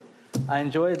I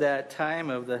enjoyed that time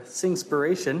of the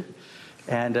Singspiration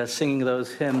and singing those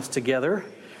hymns together.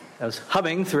 I was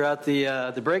humming throughout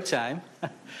the break time,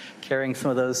 carrying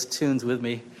some of those tunes with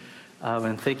me.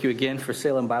 And thank you again for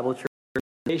Salem Bible Church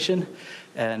invitation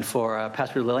and for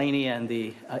Pastor Delaney and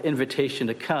the invitation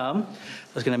to come.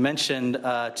 I was going to mention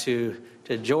to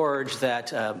George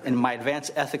that in my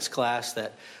advanced ethics class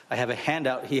that I have a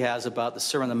handout he has about the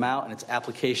Sermon on the Mount and its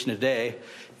application today,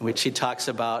 in which he talks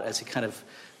about, as he kind of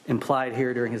implied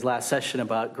here during his last session,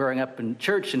 about growing up in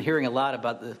church and hearing a lot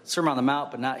about the Sermon on the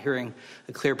Mount, but not hearing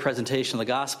a clear presentation of the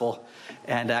gospel,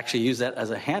 and actually use that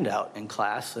as a handout in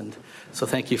class. And so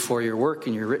thank you for your work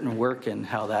and your written work and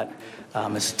how that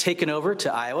is taken over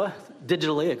to Iowa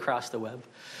digitally across the web.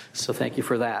 So thank you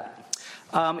for that.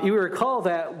 You recall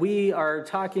that we are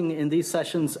talking in these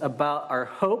sessions about our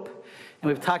hope. And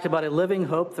we've talked about a living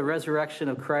hope, the resurrection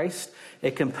of Christ,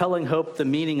 a compelling hope, the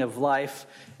meaning of life.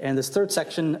 And this third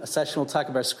session will talk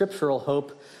about scriptural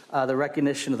hope, the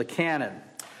recognition of the canon.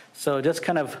 So just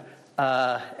kind of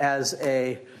as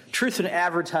a truth in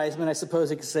advertisement, I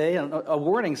suppose you could say. A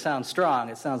warning sounds strong.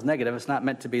 It sounds negative. It's not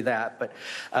meant to be that. But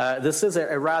this is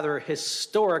a rather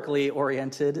historically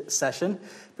oriented session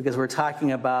because we're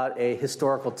talking about a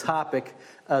historical topic.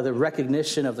 The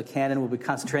recognition of the canon will be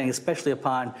concentrating especially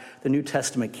upon the New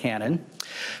Testament canon.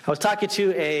 I was talking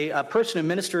to a person who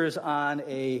ministers on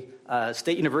a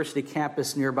state university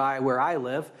campus nearby where I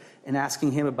live and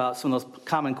asking him about some of those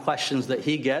common questions that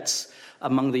he gets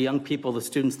among the young people, the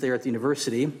students there at the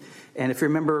university. And if you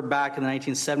remember back in the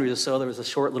 1970s or so, there was a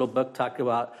short little book talking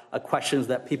about questions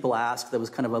that people asked that was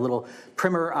kind of a little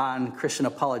primer on Christian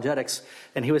apologetics.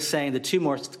 And he was saying the two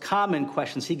most common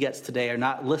questions he gets today are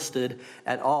not listed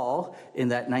at all in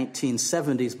that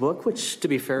 1970s book, which, to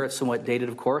be fair, is somewhat dated,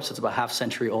 of course. It's about half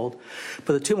century old.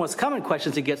 But the two most common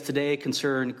questions he gets today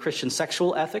concern Christian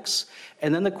sexual ethics,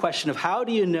 and then the question of how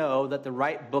do you know that the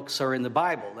right books are in the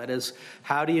Bible? That is,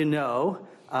 how do you know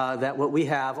that what we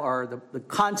have are the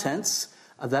contents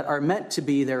that are meant to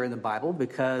be there in the Bible,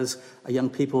 because young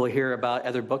people will hear about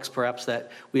other books perhaps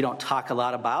that we don't talk a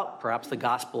lot about, perhaps the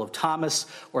Gospel of Thomas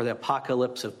or the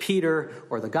Apocalypse of Peter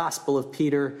or the Gospel of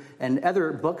Peter, and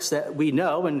other books that we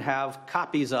know and have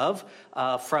copies of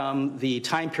from the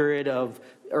time period of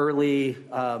early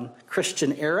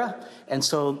Christian era. And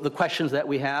so the questions that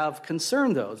we have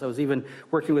concern those. I was even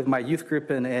working with my youth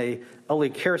group in a early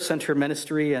care center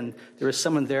ministry, and there was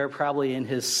someone there probably in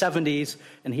his 70s,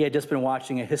 and he had just been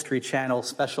watching a History Channel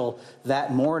special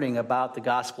that morning about the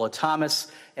Gospel of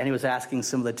Thomas, and he was asking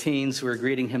some of the teens who were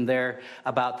greeting him there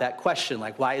about that question,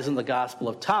 like, why isn't the Gospel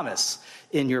of Thomas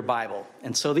in your Bible?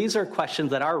 And so these are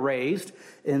questions that are raised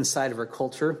inside of our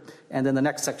culture. And then the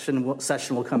next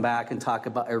session we'll come back and talk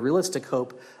about a realistic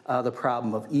hope, the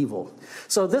problem of evil.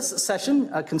 So this session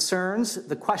concerns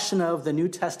the question of the New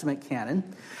Testament canon.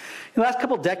 In the last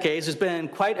couple of decades, there's been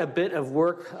quite a bit of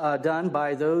work done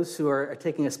by those who are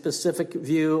taking a specific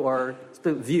view or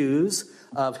views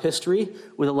of history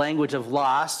with the language of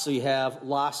lost. So you have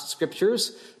lost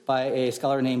scriptures by a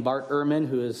scholar named Bart Ehrman,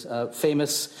 who is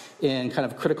famous in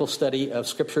kind of critical study of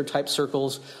scripture-type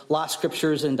circles. Lost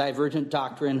scriptures and divergent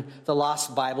doctrine, the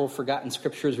lost Bible, forgotten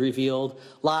scriptures revealed,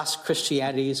 lost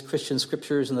Christianities, Christian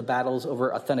scriptures and the battles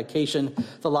over authentication,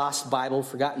 the lost Bible,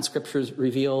 forgotten scriptures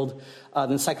revealed, the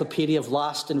Encyclopedia of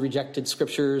Lost and Rejected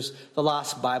Scriptures, the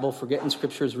Lost Bible, Forgotten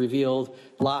Scriptures Revealed,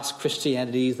 Lost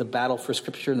Christianities, the battle for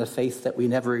Scripture and the faith that we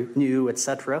never knew,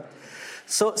 etc.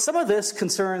 So some of this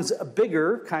concerns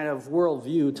bigger kind of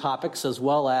worldview topics, as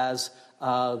well as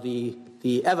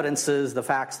the evidences, the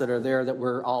facts that are there that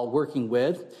we're all working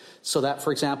with. So that,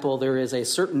 for example, there is a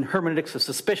certain hermeneutics of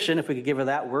suspicion, if we could give it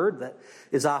that word, that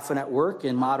is often at work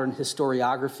in modern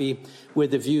historiography,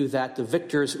 with the view that the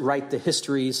victors write the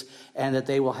histories and that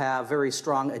they will have very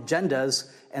strong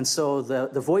agendas. And so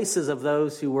the voices of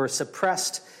those who were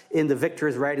suppressed in the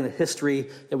victors writing the history,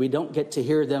 that we don't get to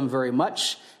hear them very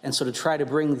much. And so to try to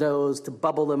bring those, to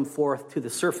bubble them forth to the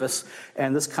surface. And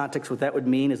in this context, what that would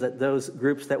mean is that those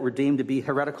groups that were deemed to be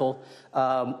heretical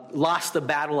lost the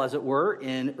battle, as it were,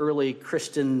 in early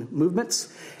Christian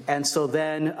movements. And so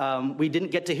then we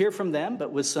didn't get to hear from them,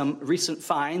 but with some recent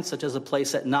finds, such as a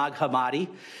place at Nag Hammadi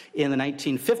in the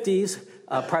 1950s,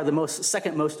 probably the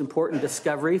second most important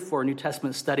discovery for New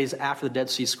Testament studies after the Dead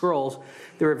Sea Scrolls.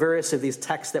 There were various of these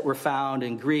texts that were found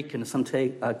in Greek and in some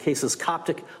cases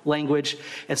Coptic language.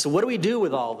 And so what do we do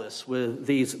with all this, with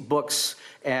these books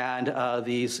and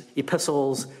these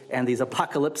epistles and these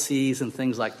apocalypses and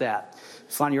things like that?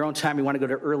 If on your own time you want to go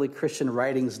to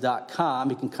earlychristianwritings.com,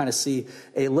 you can kind of see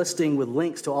a listing with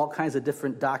links to all kinds of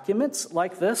different documents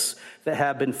like this that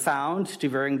have been found to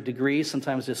varying degrees,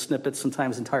 sometimes just snippets,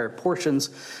 sometimes entire portions,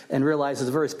 and realize there's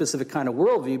a very specific kind of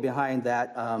worldview behind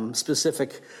that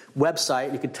specific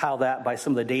website. You could tell that by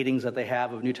some of the datings that they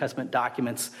have of New Testament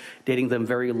documents, dating them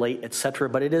very late, etc.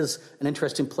 But it is an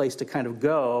interesting place to kind of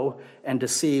go and to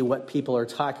see what people are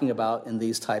talking about in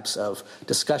these types of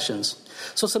discussions.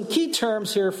 So some key terms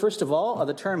here, first of all,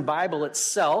 the term Bible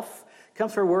itself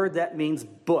comes from a word that means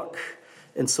book.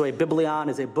 And so a biblion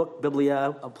is a book,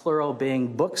 biblia, a plural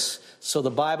being books. So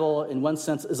the Bible, in one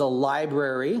sense, is a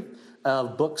library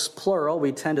of books, plural.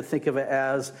 We tend to think of it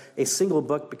as a single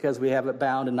book because we have it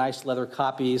bound in nice leather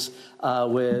copies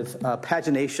with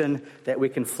pagination that we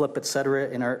can flip, etc.,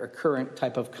 in our current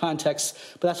type of context.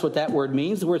 But that's what that word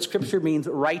means. The word scripture means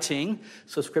writing.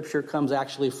 So scripture comes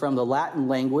actually from the Latin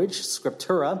language,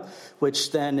 scriptura,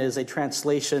 which then is a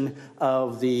translation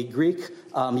of the Greek,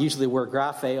 usually the word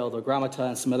graphe, although grammata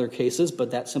in some other cases,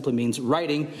 but that simply means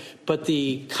writing. But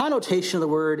the connotation of the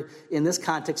word in this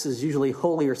context is usually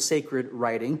holy or sacred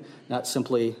writing, not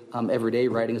simply everyday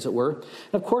writing, as it were.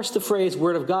 And of course, the phrase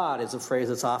word of God is a phrase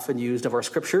that's often used of our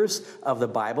scriptures, of the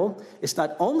Bible. It's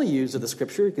not only used of the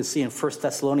scripture. You can see in 1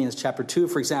 Thessalonians chapter 2,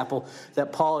 for example,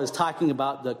 that Paul is talking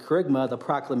about the kerygma, the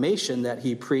proclamation that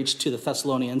he preached to the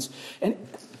Thessalonians. And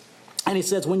he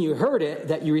says, when you heard it,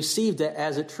 that you received it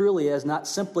as it truly is, not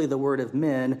simply the word of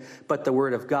men, but the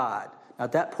word of God.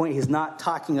 At that point, he's not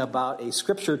talking about a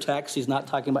scripture text. He's not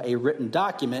talking about a written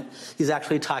document. He's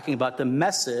actually talking about the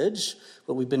message,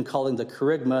 what we've been calling the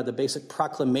kerygma, the basic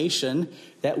proclamation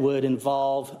that would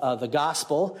involve the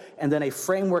gospel, and then a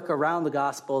framework around the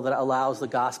gospel that allows the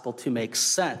gospel to make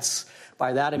sense.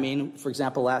 By that I mean, for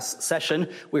example, last session,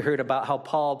 we heard about how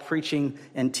Paul preaching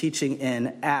and teaching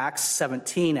in Acts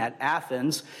 17 at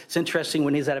Athens. It's interesting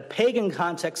when he's at a pagan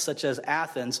context such as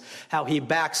Athens, how he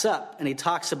backs up and he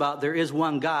talks about there is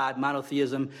one God,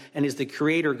 monotheism, and he's the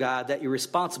creator God, that you're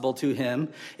responsible to him.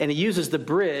 And he uses the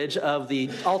bridge of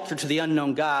the altar to the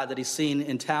unknown God that he's seen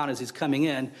in town as he's coming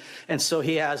in. And so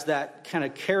he has that kind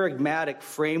of charismatic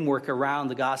framework around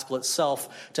the gospel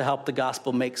itself to help the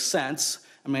gospel make sense.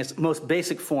 I mean, its most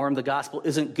basic form, the gospel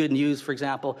isn't good news, for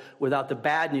example, without the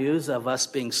bad news of us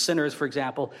being sinners, for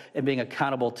example, and being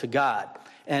accountable to God.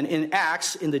 And in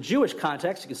Acts, in the Jewish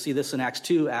context, you can see this in Acts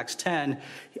 2, Acts 10,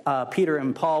 Peter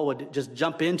and Paul would just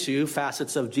jump into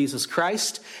facets of Jesus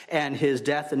Christ and his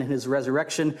death and his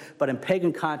resurrection. But in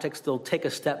pagan context, they'll take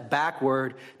a step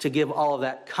backward to give all of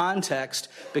that context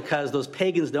because those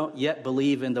pagans don't yet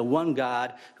believe in the one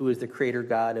God who is the creator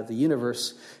God of the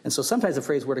universe. And so sometimes the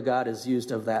phrase word of God is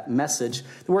used of that message.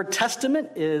 The word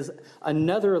testament is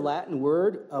another Latin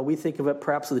word. We think of it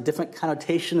perhaps with a different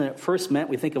connotation than it first meant.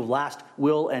 We think of last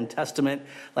will and testament,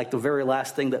 like the very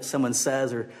last thing that someone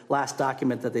says or last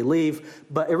document that they leave.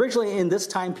 But originally in this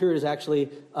time period is actually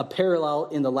a parallel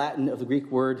in the Latin of the Greek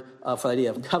word for the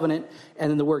idea of covenant. And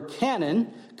then the word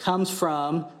canon comes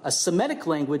from a Semitic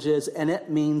languages, and it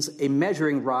means a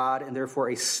measuring rod and therefore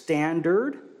a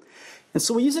standard. And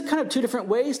so we use it kind of two different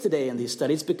ways today in these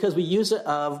studies because we use it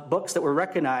of books that were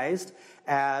recognized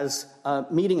as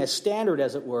meeting a standard,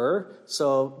 as it were.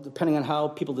 So depending on how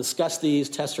people discuss these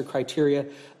tests or criteria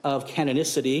of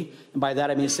canonicity, and by that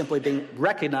I mean simply being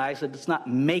recognized, that it's not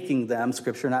making them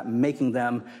Scripture, not making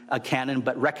them a canon,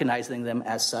 but recognizing them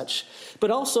as such.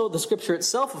 But also the Scripture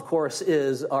itself, of course,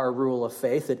 is our rule of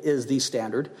faith. It is the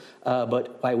standard,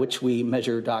 but by which we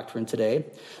measure doctrine today.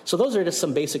 So those are just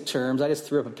some basic terms. I just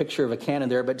threw up a picture of a canon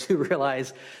there, but do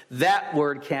realize that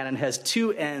word canon has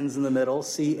two N's in the middle,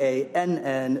 C-A-N-N-O-N.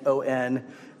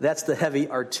 That's the heavy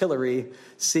artillery.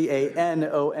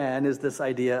 C-A-N-O-N is this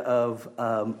idea of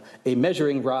a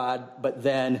measuring rod, but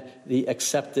then the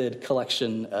accepted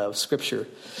collection of Scripture.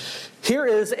 Here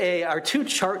is our two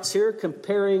charts here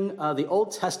comparing the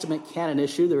Old Testament canon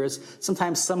issue. There is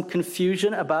sometimes some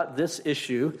confusion about this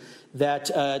issue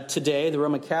that today the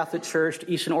Roman Catholic Church,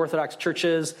 Eastern Orthodox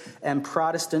churches, and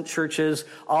Protestant churches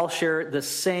all share the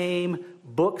same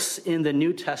books in the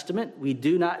New Testament. We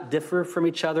do not differ from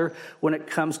each other when it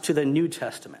comes to the New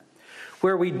Testament.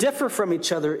 Where we differ from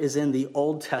each other is in the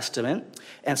Old Testament.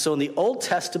 And so in the Old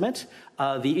Testament,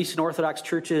 the Eastern Orthodox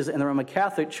churches and the Roman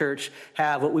Catholic Church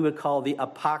have what we would call the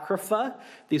Apocrypha.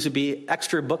 These would be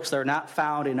extra books that are not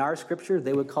found in our Scripture.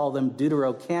 They would call them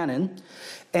Deuterocanon.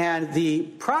 And the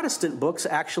Protestant books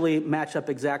actually match up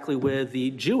exactly with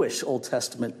the Jewish Old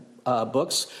Testament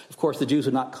books. Of course, the Jews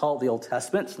would not call it the Old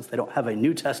Testament since they don't have a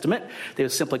New Testament. They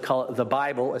would simply call it the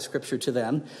Bible, a scripture to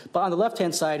them. But on the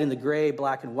left-hand side in the gray,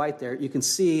 black, and white there, you can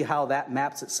see how that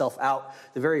maps itself out.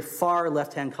 The very far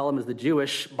left-hand column is the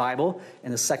Jewish Bible,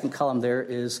 and the second column there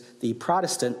is the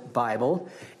Protestant Bible.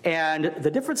 And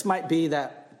the difference might be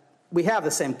that we have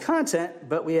the same content,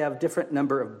 but we have different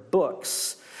number of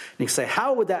books. And you can say,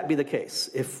 how would that be the case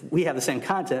if we have the same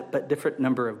content but different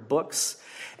number of books?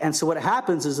 And so what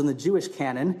happens is in the Jewish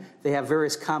canon, they have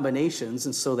various combinations,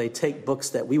 and so they take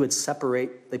books that we would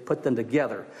separate, they put them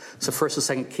together. So 1st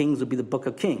and 2nd Kings would be the book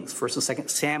of Kings. 1st and 2nd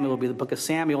Samuel would be the book of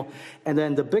Samuel. And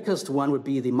then the biggest one would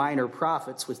be the minor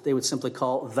prophets, which they would simply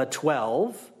call the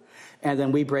 12. And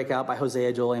then we break out by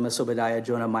Hosea, Joel, Amos, Obadiah,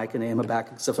 Jonah, Micah, Nahum,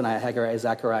 Habakkuk, Zephaniah, Haggai,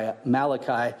 Zechariah,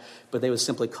 Malachi. But they would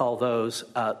simply call those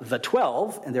the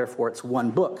 12, and therefore it's one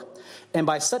book. And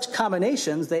by such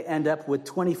combinations, they end up with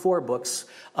 24 books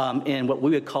in what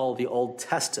we would call the Old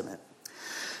Testament.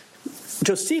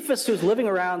 Josephus, who's living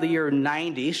around the year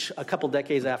 90, a couple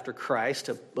decades after Christ,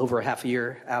 over half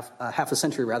a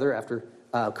century after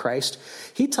Christ,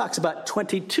 he talks about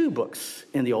 22 books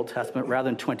in the Old Testament rather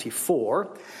than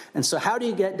 24. And so how do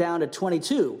you get down to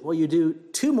 22? Well, you do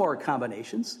two more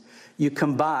combinations. You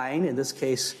combine, in this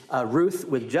case, Ruth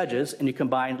with Judges, and you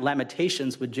combine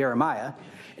Lamentations with Jeremiah.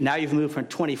 And now you've moved from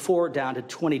 24 down to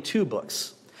 22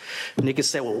 books. And you can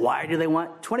say, well, why do they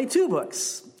want 22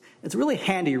 books? It's a really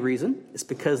handy reason. It's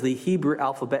because the Hebrew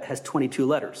alphabet has 22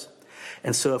 letters.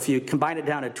 And so if you combine it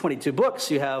down to 22 books,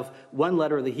 you have one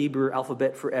letter of the Hebrew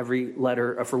alphabet for every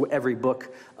letter, for every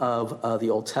book of the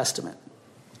Old Testament.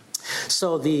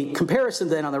 So the comparison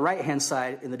then on the right-hand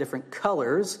side in the different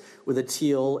colors with the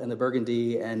teal and the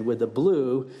burgundy and with the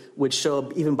blue would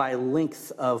show, even by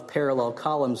length of parallel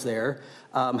columns there,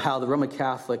 how the Roman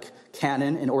Catholic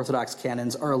canon and Orthodox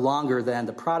canons are longer than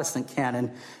the Protestant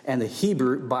canon and the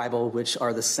Hebrew Bible, which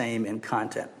are the same in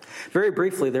content. Very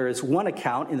briefly, there is one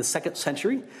account in the 2nd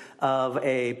century of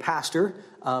a pastor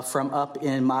from up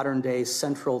in modern-day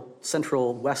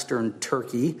central western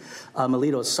Turkey,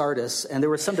 Mileto Sardis, and there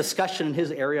was some discussion in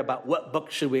his area about what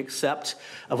book should we accept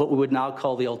of what we would now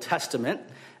call the Old Testament.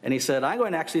 And he said, I'm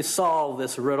going to actually solve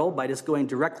this riddle by just going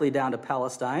directly down to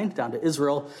Palestine, down to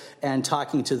Israel, and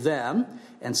talking to them.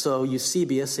 And so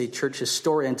Eusebius, a church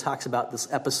historian, talks about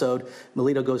this episode.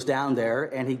 Mileto goes down there,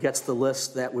 and he gets the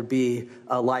list that would be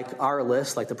like our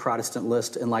list, like the Protestant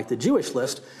list, and like the Jewish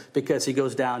list, because he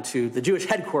goes down to the Jewish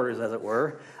headquarters, as it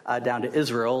were, down to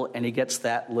Israel, and he gets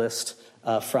that list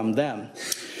from them.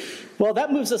 Well,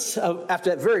 that moves us, after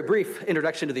that very brief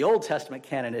introduction to the Old Testament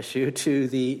canon issue, to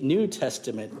the New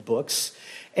Testament books.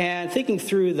 And thinking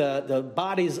through the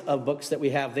bodies of books that we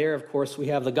have there, of course, we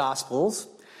have the Gospels.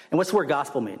 And what's the word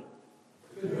gospel mean?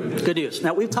 Good news.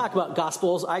 Now, we've talked about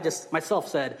Gospels. I just myself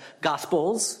said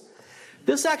Gospels.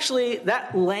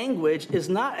 That language is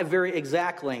not a very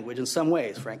exact language in some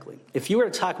ways, frankly. If you were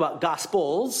to talk about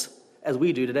Gospels, as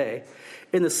we do today,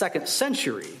 in the 2nd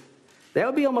century, that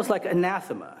would be almost like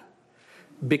anathema.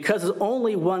 Because there's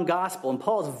only one gospel, and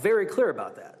Paul is very clear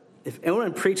about that. If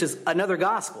anyone preaches another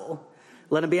gospel,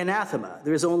 let him be anathema.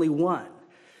 There is only one.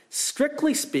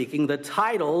 Strictly speaking, the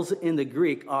titles in the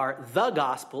Greek are the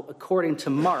gospel according to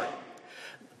Mark.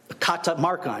 Kata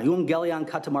Markon, Evangelion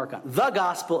Kata Markon. The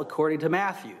gospel according to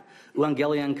Matthew.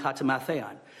 Evangelion Kata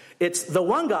Mattheon. It's the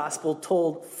one gospel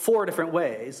told 4 different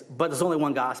ways, but there's only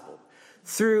one gospel.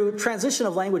 Through transition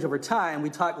of language over time, we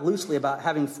talk loosely about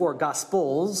having 4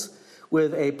 gospels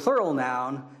with a plural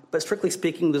noun, but strictly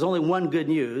speaking, there's only one good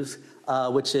news,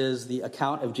 which is the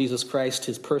account of Jesus Christ,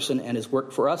 his person, and his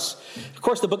work for us. Of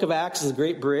course, the book of Acts is a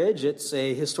great bridge. It's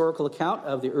a historical account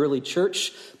of the early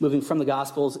church, moving from the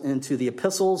Gospels into the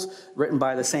epistles, written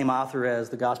by the same author as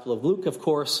the Gospel of Luke, of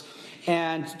course.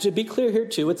 And to be clear here,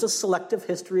 too, it's a selective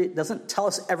history. It doesn't tell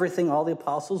us everything all the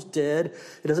apostles did.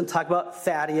 It doesn't talk about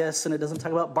Thaddeus, and it doesn't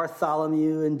talk about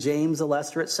Bartholomew and James the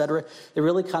Lesser, etc. It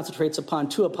really concentrates upon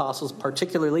 2 apostles,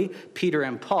 particularly Peter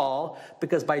and Paul,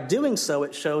 because by doing so,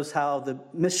 it shows how the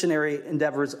missionary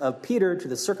endeavors of Peter to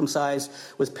the circumcised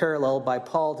was paralleled by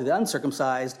Paul to the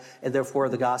uncircumcised, and therefore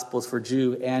the Gospels for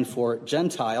Jew and for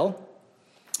Gentile.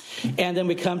 And then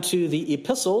we come to the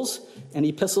epistles, and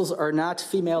epistles are not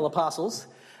female apostles.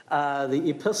 The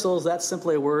epistles, that's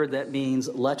simply a word that means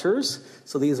letters.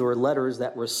 So these were letters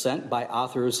that were sent by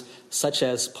authors such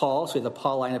as Paul, so you have the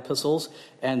Pauline epistles,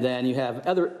 and then you have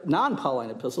other non-Pauline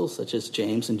epistles such as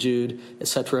James and Jude,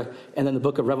 etc. And then the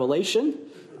book of Revelation,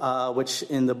 which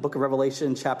in the book of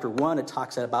Revelation, chapter 1, it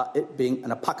talks about it being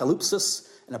an apocalypsis,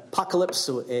 an apocalypse,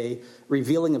 so a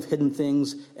revealing of hidden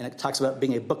things, and it talks about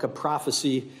being a book of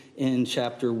prophecy in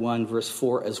chapter 1, verse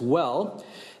 4 as well.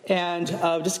 And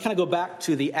just to kind of go back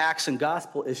to the Acts and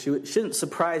Gospel issue, it shouldn't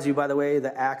surprise you, by the way,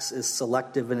 that Acts is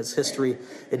selective in its history.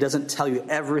 It doesn't tell you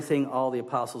everything all the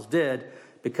apostles did,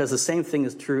 because the same thing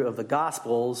is true of the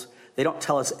Gospels. They don't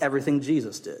tell us everything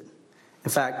Jesus did. In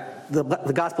fact, the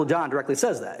Gospel of John directly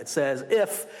says that. It says,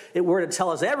 if it were to tell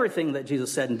us everything that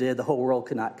Jesus said and did, the whole world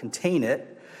could not contain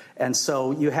it. And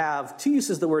so you have two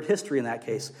uses of the word history in that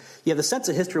case. You have the sense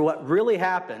of history, what really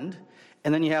happened,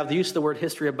 and then you have the use of the word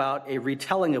history about a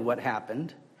retelling of what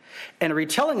happened. And a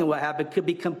retelling of what happened could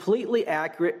be completely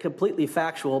accurate, completely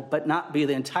factual, but not be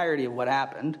the entirety of what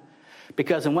happened.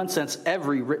 Because in one sense,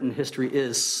 every written history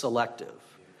is selective.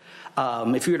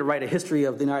 If you were to write a history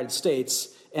of the United States,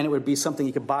 and it would be something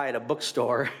you could buy at a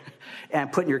bookstore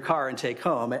and put in your car and take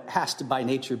home, it has to by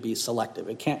nature be selective.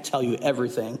 It can't tell you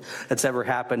everything that's ever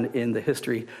happened in the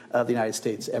history of the United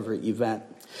States, every event.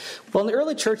 Well, in the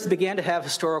early church, they began to have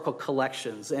historical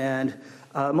collections, and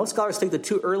most scholars think the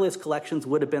two earliest collections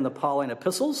would have been the Pauline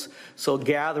epistles, so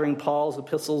gathering Paul's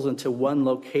epistles into one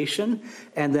location,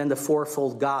 and then the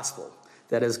fourfold gospel,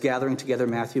 that is gathering together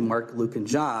Matthew, Mark, Luke, and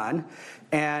John.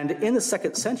 And in the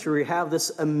 2nd century, we have this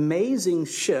amazing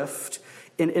shift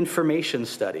in information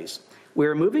studies.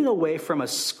 We're moving away from a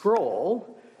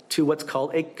scroll to what's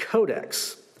called a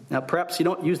codex. Now, perhaps you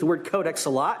don't use the word codex a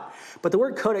lot, but the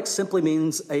word codex simply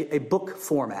means a book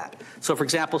format. So, for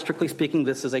example, strictly speaking,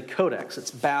 this is a codex.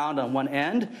 It's bound on one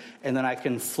end, and then I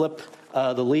can flip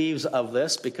the leaves of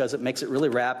this because it makes it really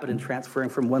rapid in transferring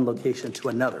from one location to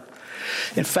another.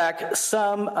 In fact,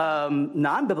 some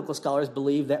non-biblical scholars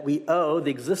believe that we owe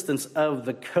the existence of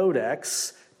the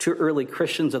codex to early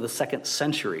Christians of the 2nd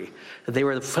century. They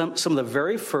were some of the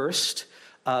very first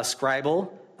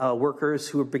scribal workers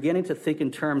who were beginning to think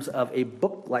in terms of a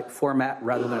book-like format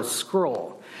rather than a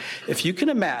scroll. If you can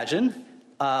imagine,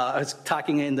 I was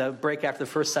talking in the break after the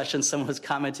first session, someone was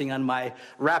commenting on my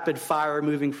rapid fire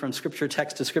moving from scripture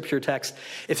text to scripture text.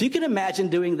 If you can imagine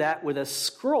doing that with a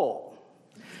scroll,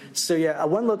 so yeah,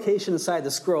 one location inside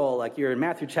the scroll, like you're in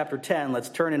Matthew chapter 10, let's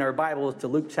turn in our Bibles to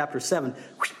Luke chapter 7,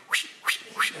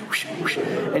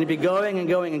 and you'd be going and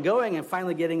going and going and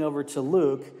finally getting over to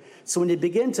Luke. So when you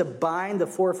begin to bind the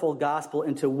fourfold gospel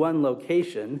into one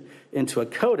location, into a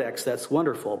codex, that's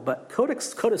wonderful. But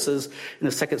codices in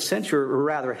the 2nd century were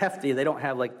rather hefty. They don't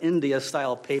have like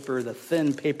India-style paper, the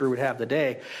thin paper we'd have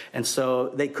today. And so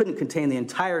they couldn't contain the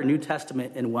entire New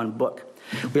Testament in one book.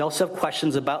 We also have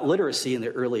questions about literacy in the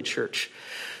early church.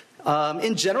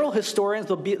 In general, historians,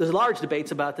 there's large debates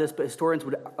about this, but historians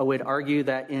would argue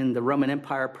that in the Roman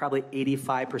Empire, probably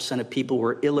 85% of people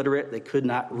were illiterate. They could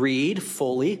not read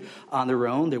fully on their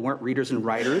own. They weren't readers and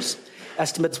writers.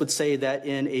 Estimates would say that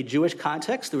in a Jewish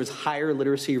context, there was higher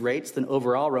literacy rates than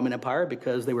overall Roman Empire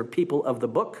because they were people of the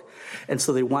book, and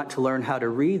so they want to learn how to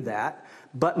read that.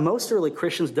 But most early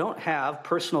Christians don't have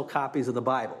personal copies of the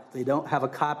Bible. They don't have a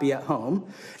copy at home.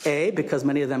 A, because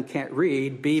many of them can't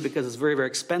read. B, because it's very, very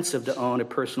expensive to own a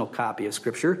personal copy of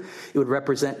Scripture. It would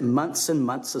represent months and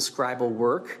months of scribal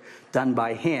work done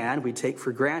by hand. We take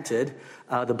for granted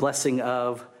the blessing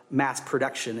of mass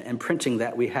production and printing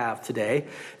that we have today.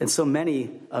 And so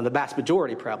many, the vast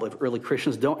majority probably of early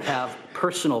Christians don't have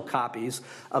personal copies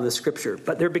of the Scripture.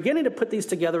 But they're beginning to put these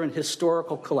together in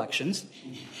historical collections.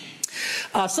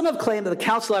 Some have claimed that the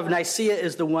Council of Nicaea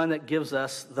is the one that gives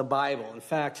us the Bible. In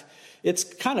fact, it's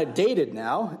kind of dated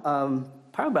now.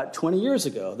 Probably about 20 years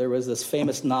ago, there was this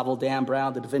famous novel, Dan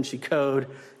Brown, The Da Vinci Code.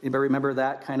 Anybody remember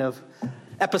that kind of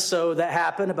episode that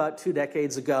happened about 2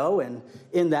 decades ago? And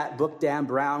in that book, Dan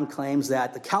Brown claims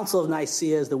that the Council of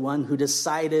Nicaea is the one who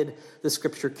decided the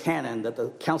Scripture canon, that the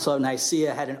Council of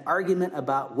Nicaea had an argument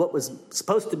about what was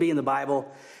supposed to be in the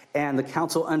Bible. And the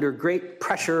council, under great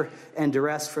pressure and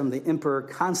duress from the Emperor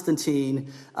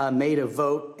Constantine, made a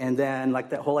vote. And then,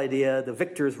 like that whole idea, the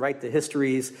victors write the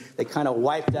histories. They kind of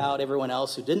wiped out everyone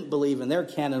else who didn't believe in their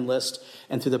canon list.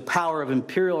 And through the power of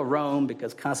imperial Rome,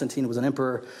 because Constantine was an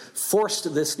emperor,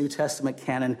 forced this New Testament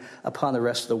canon upon the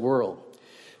rest of the world.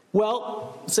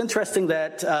 Well, it's interesting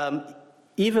that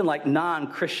even like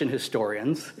non-Christian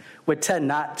historians would tend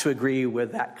not to agree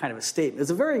with that kind of a statement.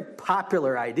 It's a very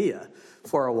popular idea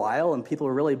for a while, and people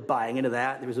were really buying into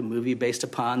that. There was a movie based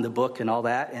upon the book and all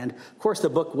that. And, of course,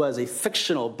 the book was a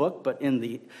fictional book, but in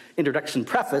the introduction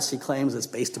preface, he claims it's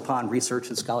based upon research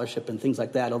and scholarship and things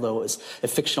like that, although it was a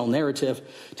fictional narrative.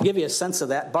 To give you a sense of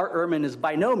that, Bart Ehrman is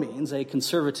by no means a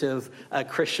conservative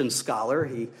Christian scholar.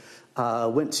 He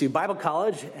went to Bible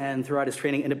college and throughout his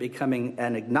training ended up becoming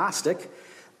an agnostic.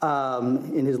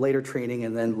 in his later training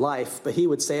and then life. But he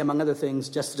would say, among other things,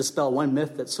 just to dispel one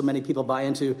myth that so many people buy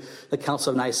into, the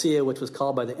Council of Nicaea, which was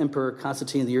called by the Emperor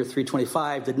Constantine in the year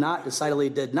 325, did not decide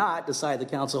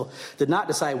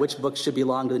which books should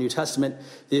belong to the New Testament.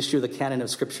 The issue of the canon of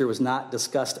Scripture was not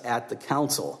discussed at the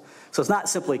council. So it's not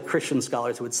simply Christian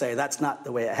scholars who would say that's not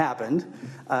the way it happened.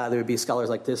 There would be scholars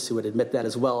like this who would admit that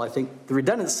as well. I think the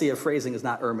redundancy of phrasing is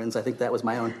not Ehrman's. I think that was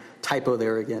my own typo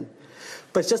there again.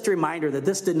 But it's just a reminder that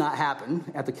this did not happen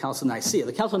at the Council of Nicaea.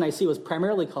 The Council of Nicaea was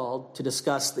primarily called to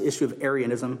discuss the issue of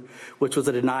Arianism, which was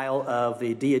a denial of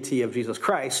the deity of Jesus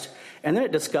Christ. And then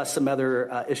it discussed some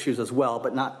other issues as well,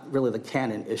 but not really the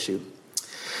canon issue.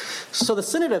 So the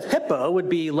Synod of Hippo would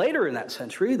be later in that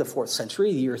century, the 4th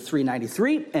century, the year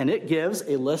 393, and it gives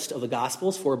a list of the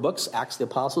Gospels, 4 books, Acts of the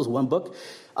Apostles, 1 book,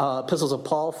 Epistles of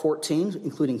Paul, 14,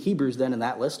 including Hebrews then in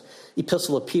that list,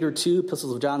 Epistle of Peter, 2,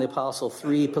 Epistles of John the Apostle,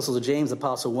 3, Epistles of James the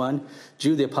Apostle, 1,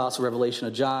 Jude the Apostle, Revelation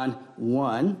of John,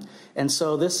 1. And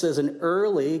so this is an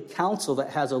early council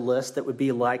that has a list that would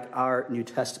be like our New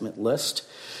Testament list.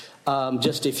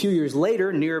 Just a few years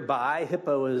later, nearby,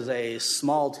 Hippo is a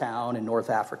small town in North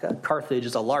Africa. Carthage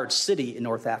is a large city in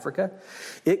North Africa.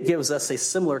 It gives us a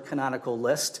similar canonical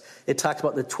list. It talks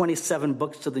about the 27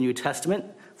 books of the New Testament,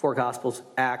 4 Gospels,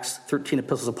 Acts, 13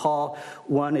 epistles of Paul,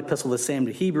 1 epistle the same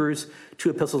to Hebrews,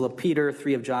 2 epistles of Peter,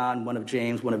 3 of John, 1 of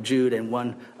James, 1 of Jude, and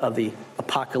 1 of the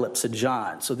Apocalypse of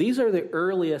John. So these are the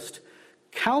earliest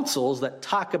councils that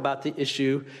talk about the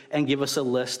issue and give us a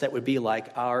list that would be like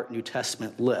our New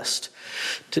Testament list.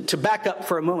 To back up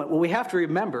for a moment, what we have to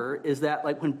remember is that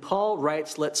like when Paul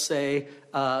writes, let's say,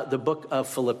 the book of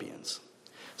Philippians.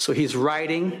 So he's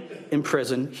writing in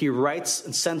prison. He writes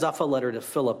and sends off a letter to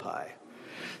Philippi.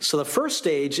 So the first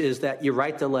stage is that you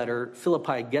write the letter,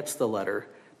 Philippi gets the letter,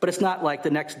 but it's not like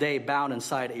the next day bound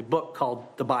inside a book called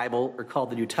the Bible or called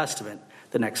the New Testament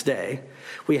the next day.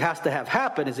 What has to have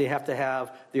happen is you have to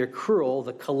have the accrual,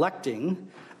 the collecting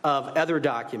of other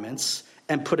documents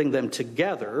and putting them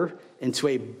together into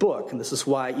a book. And this is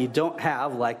why you don't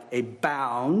have like a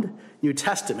bound New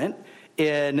Testament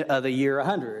in the year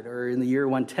 100 or in the year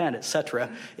 110, etc.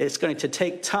 It's going to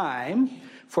take time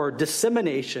for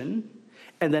dissemination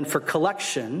and then for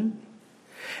collection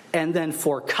and then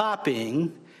for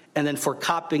copying and then for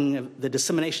copying the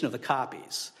dissemination of the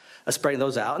copies. Spreading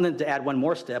those out. And then to add one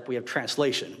more step, we have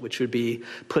translation, which would be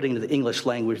putting into the English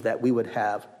language that we would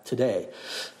have today.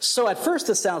 So at first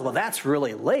this sounds, well, that's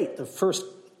really late. The first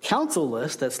council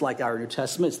list that's like our New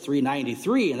Testament is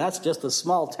 393, and that's just a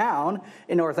small town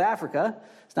in North Africa.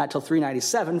 It's not until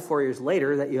 397, 4 years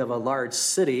later, that you have a large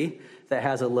city that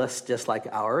has a list just like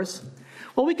ours.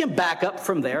 Well, we can back up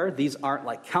from there. These aren't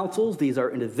like councils. These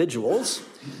are individuals.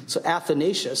 So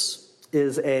Athanasius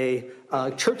is a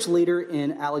church leader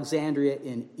in Alexandria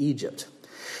in Egypt.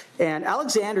 And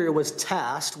Alexandria was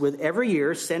tasked with every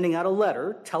year sending out a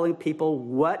letter telling people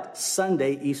what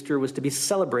Sunday Easter was to be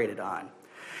celebrated on.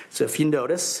 So if you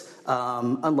notice,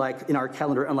 unlike in our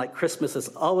calendar, unlike Christmas, it's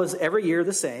always every year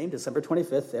the same, December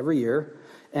 25th every year.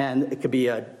 And it could be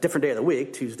a different day of the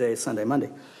week, Tuesday, Sunday, Monday.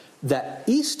 That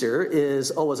Easter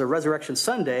is always a Resurrection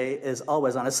Sunday, is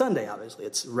always on a Sunday, obviously.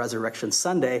 It's Resurrection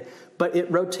Sunday, but it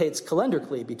rotates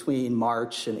calendarically between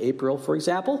March and April, for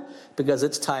example, because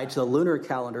it's tied to the lunar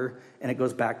calendar, and it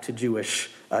goes back to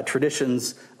Jewish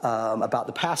traditions about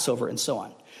the Passover and so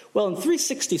on. Well, in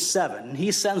 367,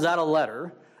 he sends out a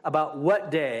letter about what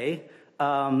day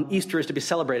Easter is to be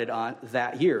celebrated on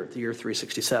that year, the year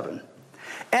 367.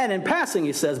 And in passing,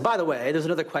 he says, by the way, there's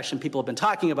another question people have been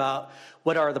talking about.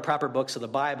 What are the proper books of the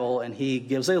Bible? And he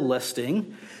gives a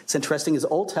listing. It's interesting. His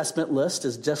Old Testament list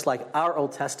is just like our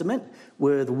Old Testament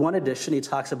with one addition. He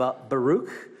talks about Baruch,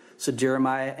 so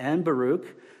Jeremiah and Baruch.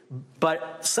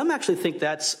 But some actually think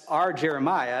that's our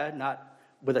Jeremiah, not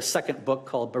with a second book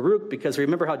called Baruch, because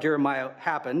remember how Jeremiah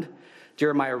happened.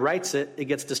 Jeremiah writes it. It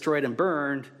gets destroyed and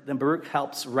burned. Then Baruch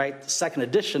helps write the second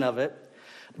edition of it.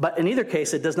 But in either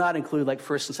case, it does not include like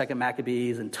 1st and 2nd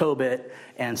Maccabees and Tobit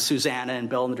and Susanna and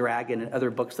Bel and the Dragon and other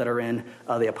books that are in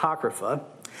the Apocrypha.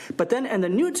 But then in the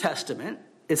New Testament,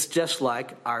 it's just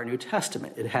like our New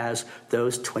Testament. It has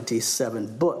those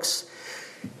 27 books.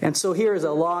 And so here is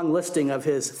a long listing of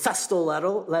his festal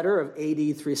letter of AD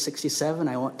 367.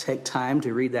 I won't take time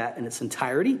to read that in its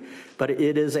entirety, but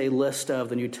it is a list of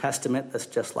the New Testament that's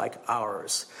just like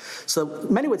ours. So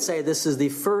many would say this is the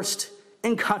first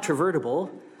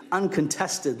incontrovertible,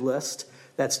 uncontested list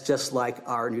that's just like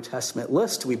our New Testament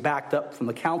list. We backed up from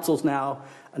the councils now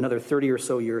another 30 or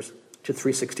so years to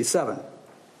 367.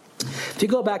 If you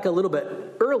go back a little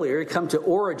bit earlier, you come to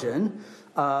Origen,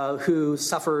 who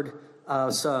suffered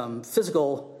some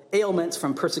physical ailments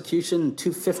from persecution,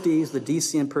 250s, the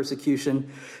Decian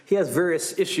persecution. He has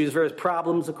various issues, various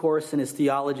problems, of course, in his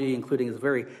theology, including his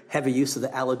very heavy use of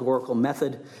the allegorical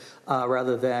method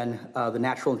rather than the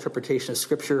natural interpretation of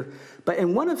Scripture. But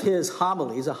in one of his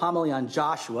homilies, a homily on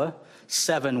Joshua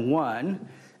 7:1,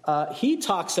 he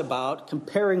talks about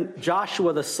comparing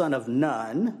Joshua the son of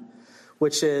Nun,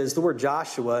 which is, the word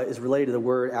Joshua is related to the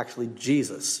word actually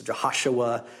Jesus.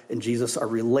 Jehoshua and Jesus are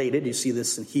related. You see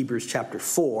this in Hebrews chapter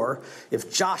 4.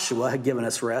 If Joshua had given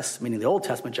us rest, meaning the Old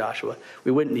Testament Joshua,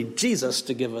 we wouldn't need Jesus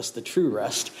to give us the true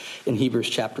rest in Hebrews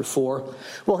chapter 4.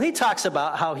 Well, he talks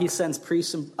about how he sends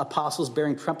priests and apostles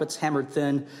bearing trumpets hammered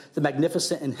thin, the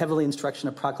magnificent and heavenly instruction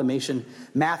of proclamation.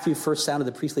 Matthew first sounded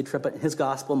the priestly trumpet in his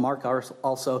gospel. Mark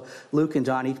also. Luke and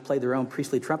John each played their own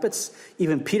priestly trumpets.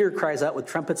 Even Peter cries out with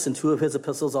trumpets in two of his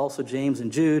epistles, also James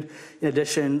and Jude. In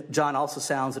addition, John also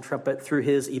sounds the trumpet through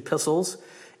his epistles.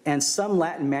 And some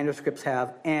Latin manuscripts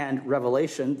have "and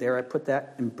Revelation." There, I put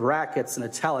that in brackets and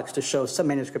italics to show some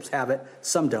manuscripts have it,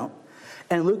 some don't.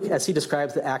 And Luke, as he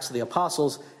describes the Acts of the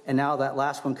Apostles, and now that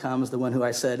last one comes, the one who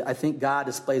I said, I think God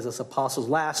displays us apostles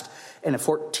last, and in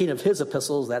 14 of his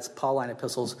epistles, that's Pauline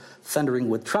epistles, thundering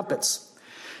with trumpets.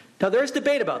 Now, there's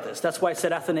debate about this. That's why I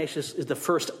said Athanasius is the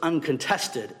first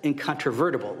uncontested,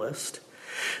 incontrovertible list.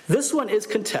 This one is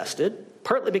contested,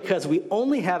 partly because we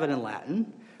only have it in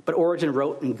Latin, but Origen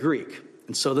wrote in Greek.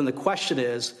 And so then the question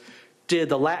is, did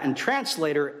the Latin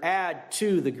translator add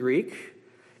to the Greek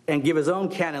and give his own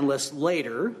canon list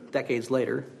later, decades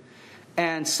later?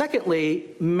 And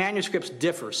secondly, manuscripts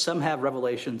differ. Some have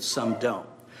Revelation, some don't.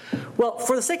 Well,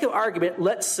 for the sake of argument,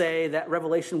 let's say that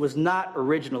Revelation was not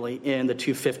originally in the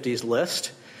 250s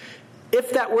list.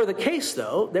 If that were the case,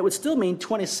 though, that would still mean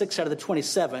 26 out of the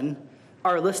 27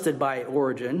 are listed by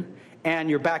Origen, and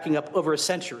you're backing up over a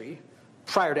century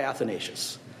prior to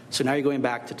Athanasius. So now you're going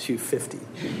back to 250.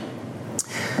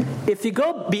 If you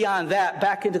go beyond that,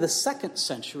 back into the 2nd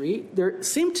century, there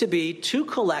seem to be two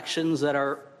collections that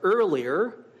are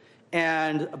earlier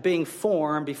and being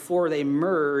formed before they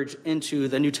merge into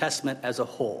the New Testament as a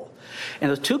whole. And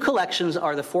those two collections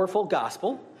are the fourfold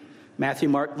gospel, Matthew,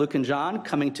 Mark, Luke, and John,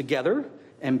 coming together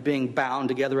and being bound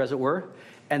together, as it were,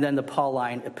 and then the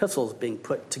Pauline epistles being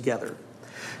put together.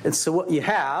 And so what you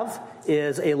have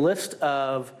is a list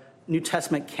of New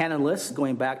Testament canon lists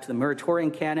going back to the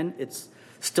Muratorian canon. It's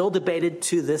still debated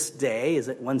to this day. Is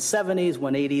it 170s,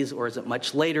 180s, or is it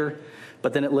much later?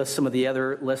 But then it lists some of the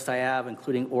other lists I have,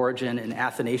 including Origen and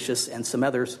Athanasius and some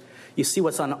others. You see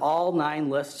what's on all 9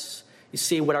 lists. You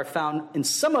see what are found in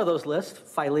some of those lists: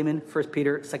 Philemon, 1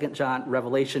 Peter, 2 John,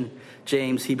 Revelation,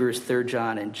 James, Hebrews, 3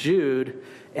 John, and Jude,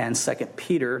 and 2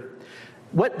 Peter.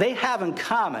 What they have in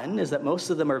common is that most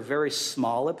of them are very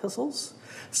small epistles.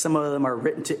 Some of them are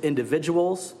written to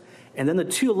individuals. And then the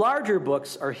 2 larger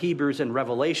books are Hebrews and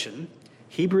Revelation.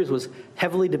 Hebrews was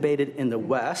heavily debated in the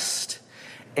West,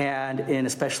 and in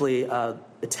especially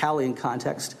Italian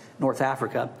context, North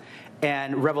Africa.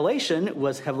 And Revelation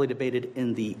was heavily debated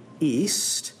in the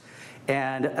East.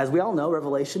 And as we all know,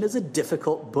 Revelation is a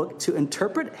difficult book to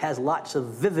interpret. It has lots of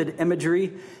vivid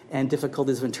imagery and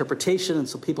difficulties of interpretation, and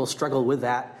so people struggle with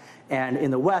that. And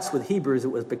in the West, with Hebrews,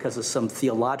 it was because of some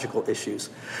theological issues.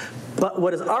 But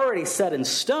what is already set in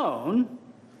stone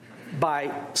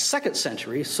by 2nd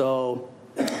century, so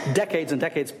decades and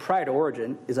decades prior to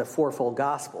Origen, is a fourfold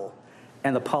gospel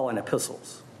and the Pauline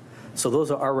epistles. So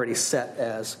those are already set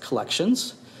as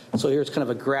collections. So here's kind of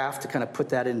a graph to kind of put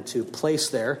that into place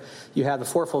there. You have the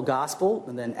fourfold gospel,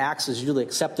 and then Acts is usually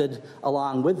accepted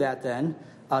along with that then.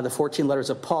 The 14 letters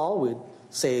of Paul, we'd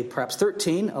say perhaps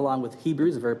 13, along with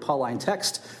Hebrews, a very Pauline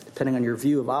text, depending on your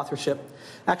view of authorship.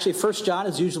 Actually, 1 John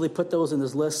is usually put those in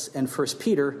this list, and 1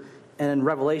 Peter, and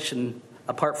Revelation,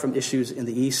 apart from issues in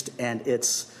the East and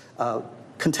its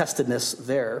contestedness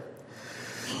there.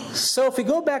 So if we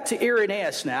go back to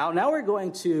Irenaeus now we're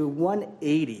going to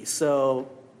 180. So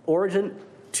Origen,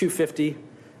 250.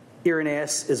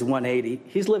 Irenaeus is 180.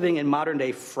 He's living in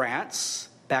modern-day France,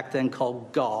 back then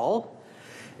called Gaul.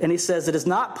 And he says, it is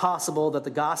not possible that the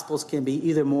Gospels can be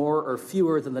either more or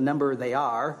fewer than the number they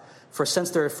are, for since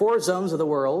there are 4 zones of the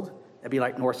world, that'd be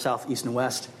like north, south, east, and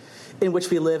west, in which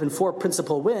we live in 4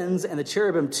 principal winds, and the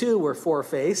cherubim too were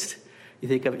 4-faced. You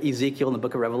think of Ezekiel in the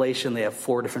book of Revelation, they have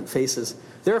 4 different faces.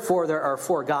 Therefore, there are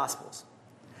 4 Gospels.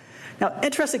 Now,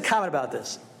 interesting comment about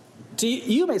this.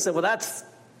 You may say, well,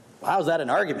 how's that an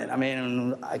argument? I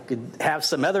mean, I could have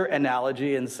some other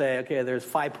analogy and say, okay, there's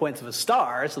 5 points of a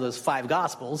star, so there's 5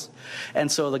 Gospels,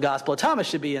 and so the Gospel of Thomas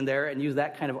should be in there, and use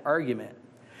that kind of argument.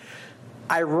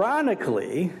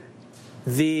 Ironically,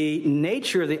 the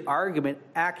nature of the argument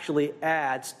actually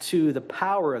adds to the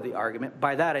power of the argument.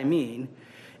 By that I mean,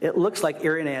 it looks like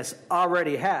Irenaeus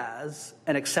already has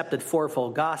an accepted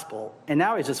fourfold gospel, and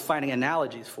now he's just finding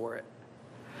analogies for it.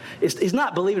 He's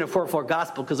not believing in a fourfold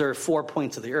gospel because there are 4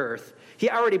 points of the earth. He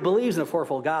already believes in a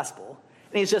fourfold gospel,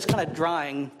 and he's just kind of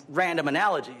drawing random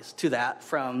analogies to that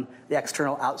from the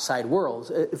external outside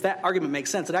world. If that argument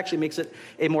makes sense, it actually makes it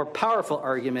a more powerful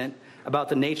argument about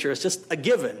the nature. It's just a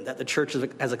given that the church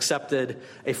has accepted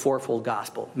a fourfold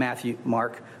gospel: Matthew,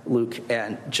 Mark, Luke,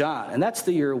 and John. And that's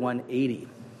the year 180.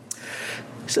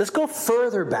 So let's go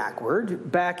further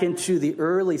backward, back into the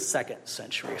early 2nd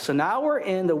century. So now we're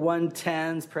in the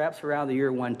 110s, perhaps around the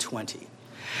year 120.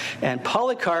 And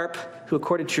Polycarp, who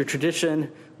according to your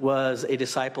tradition was a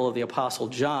disciple of the Apostle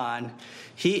John,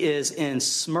 he is in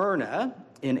Smyrna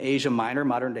in Asia Minor,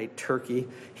 modern-day Turkey.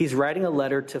 He's writing a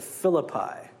letter to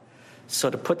Philippi. So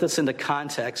to put this into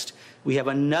context, we have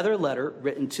another letter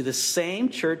written to the same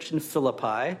church in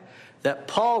Philippi that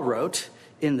Paul wrote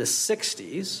in the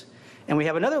 60s. And we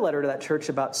have another letter to that church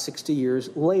about 60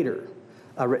 years later,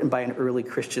 written by an early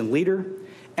Christian leader.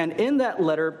 And in that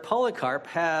letter, Polycarp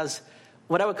has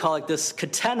what I would call like this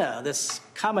catena, this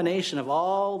combination of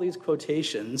all these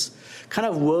quotations, kind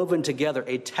of woven together,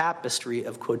 a tapestry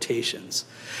of quotations.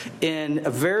 In a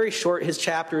very short, his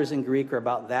chapters in Greek are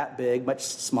about that big, much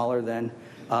smaller than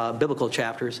biblical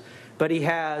chapters. But he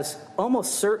has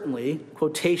almost certainly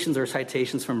quotations or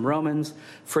citations from Romans,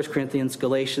 1 Corinthians,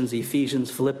 Galatians, Ephesians,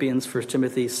 Philippians, 1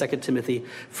 Timothy, 2 Timothy,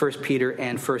 1 Peter,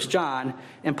 and 1 John,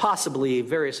 and possibly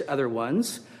various other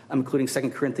ones, including 2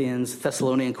 Corinthians,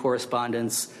 Thessalonian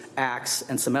correspondence, Acts,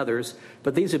 and some others.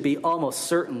 But these would be almost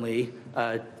certainly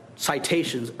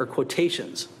citations or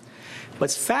quotations.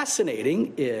 What's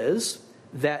fascinating is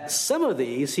that some of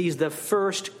these, he's the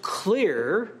first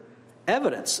clear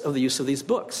evidence of the use of these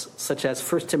books, such as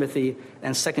 1 Timothy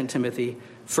and 2 Timothy,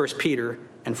 1 Peter,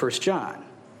 and 1 John.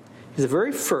 He's the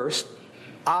very first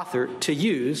author to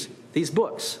use these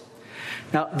books.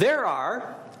 Now, there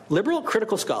are liberal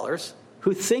critical scholars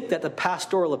who think that the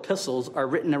pastoral epistles are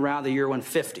written around the year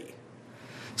 150.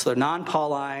 So they're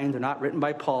non-Pauline, they're not written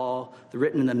by Paul, they're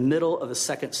written in the middle of the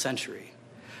 2nd century.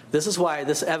 This is why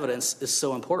this evidence is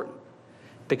so important.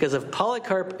 Because if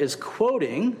Polycarp is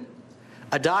quoting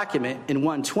a document in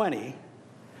 120,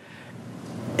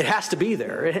 it has to be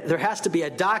there. There has to be a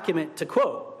document to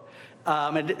quote.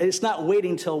 And it's not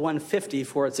waiting till 150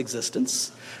 for its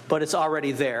existence, but it's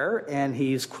already there, and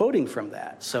he's quoting from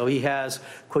that. So he has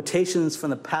quotations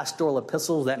from the pastoral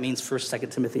epistles. That means 1st,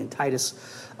 2nd Timothy, and Titus.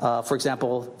 For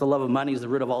example, the love of money is the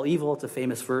root of all evil. It's a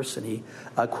famous verse, and he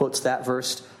quotes that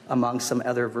verse among some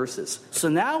other verses. So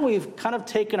now we've kind of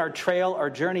taken our trail, our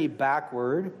journey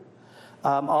backward,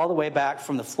 all the way back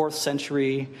from the 4th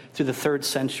century through the 3rd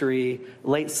century,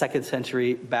 late 2nd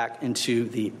century, back into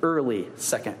the early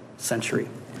 2nd century.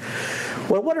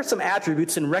 Well, what are some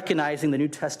attributes in recognizing the New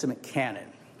Testament canon?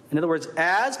 In other words,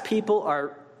 as people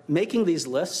are making these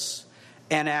lists,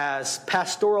 and as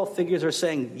pastoral figures are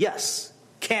saying, yes,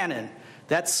 canon,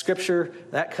 that's Scripture,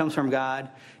 that comes from God,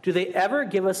 do they ever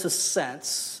give us a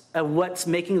sense of what's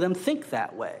making them think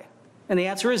that way? And the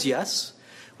answer is yes.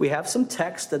 We have some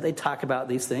texts that they talk about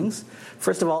these things.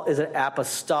 First of all, is it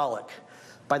apostolic?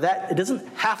 By that, it doesn't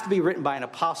have to be written by an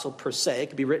apostle per se. It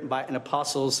could be written by an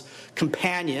apostle's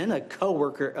companion, a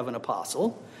co-worker of an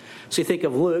apostle. So you think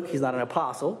of Luke, he's not an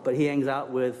apostle, but he hangs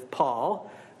out with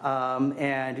Paul.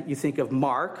 And you think of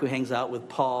Mark, who hangs out with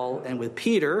Paul and with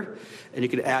Peter. And you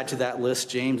could add to that list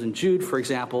James and Jude, for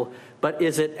example. But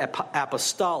is it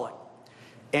apostolic?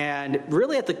 And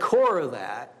really at the core of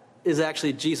that is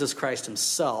actually Jesus Christ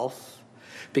himself,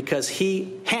 because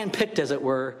he handpicked, as it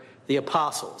were, the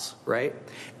apostles, right?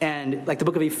 And like the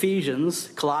book of Ephesians,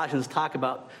 Colossians talk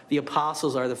about the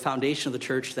apostles are the foundation of the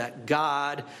church that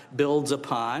God builds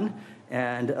upon,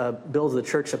 and builds the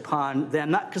church upon them,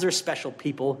 not because they're special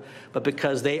people, but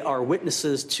because they are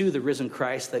witnesses to the risen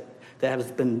Christ that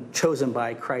have been chosen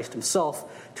by Christ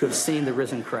himself to have seen the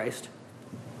risen Christ.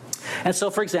 And so,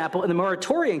 for example, in the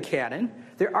Muratorian canon,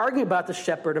 they're arguing about the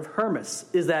shepherd of Hermas.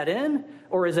 Is that in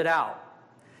or is it out?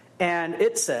 And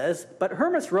it says, but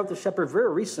Hermas wrote the shepherd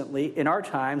very recently in our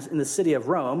times in the city of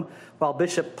Rome, while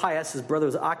Bishop Pius, his brother,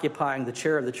 was occupying the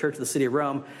chair of the church of the city of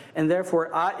Rome, and therefore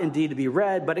it ought indeed to be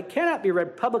read, but it cannot be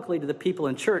read publicly to the people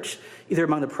in church, either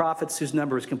among the prophets whose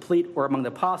number is complete or among the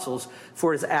apostles,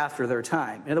 for it is after their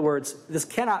time. In other words, this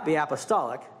cannot be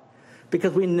apostolic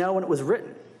because we know when it was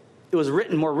written. It was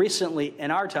written more recently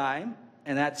in our time,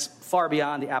 and that's far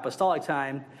beyond the apostolic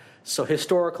time. So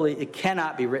historically, it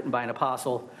cannot be written by an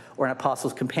apostle or an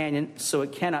apostle's companion, so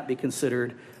it cannot be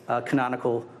considered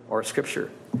canonical or Scripture.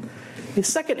 The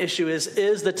second issue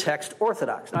is the text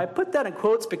orthodox? Now, I put that in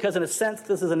quotes because, in a sense,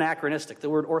 this is anachronistic. The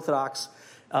word orthodox,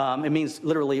 it means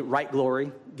literally right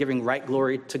glory, giving right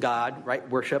glory to God, right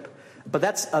worship. But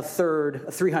that's a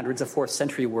 4th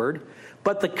century word.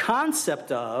 But the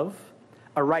concept of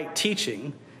a right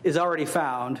teaching is already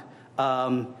found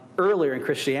earlier in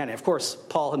Christianity. Of course,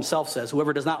 Paul himself says,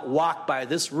 whoever does not walk by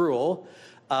this rule,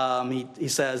 he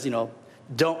says,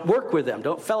 don't work with them,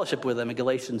 don't fellowship with them in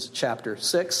Galatians chapter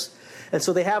 6. And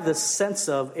so they have this sense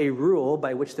of a rule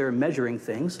by which they're measuring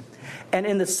things. And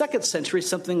in the 2nd century,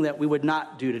 something that we would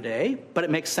not do today, but it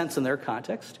makes sense in their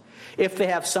context. If they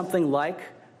have something like,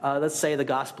 let's say, the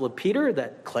Gospel of Peter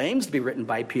that claims to be written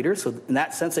by Peter, so in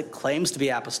that sense it claims to be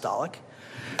apostolic,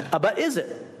 but is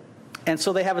it? And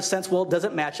so they have a sense, well, does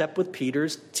it match up with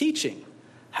Peter's teaching?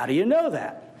 How do you know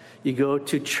that? You go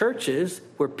to churches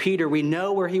where Peter, we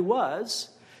know where he was,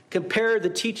 compare the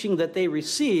teaching that they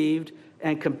received,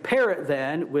 and compare it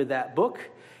then with that book,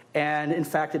 and in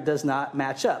fact it does not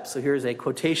match up. So here's a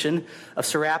quotation of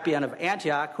Serapion of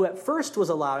Antioch, who at first was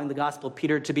allowing the Gospel of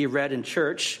Peter to be read in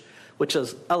church, which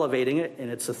is elevating it in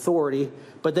its authority.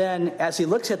 But then as he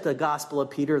looks at the Gospel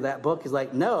of Peter, that book, he's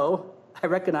like, no, I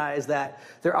recognize that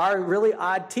there are really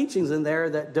odd teachings in there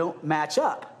that don't match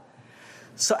up.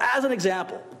 So as an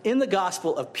example, in the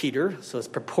Gospel of Peter, so it's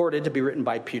purported to be written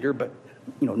by Peter, but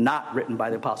not written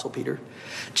by the Apostle Peter,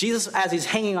 Jesus, as he's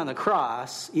hanging on the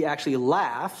cross, he actually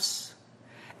laughs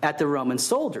at the Roman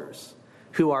soldiers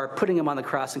who are putting him on the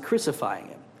cross and crucifying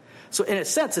him. So in a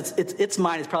sense, its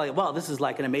mind is probably, well, this is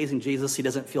like an amazing Jesus. He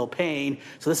doesn't feel pain.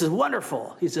 So this is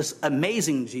wonderful. He's just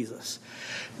amazing Jesus.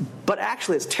 But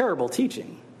actually, it's terrible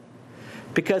teaching.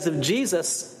 Because if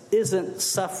Jesus isn't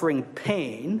suffering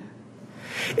pain,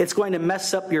 it's going to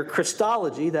mess up your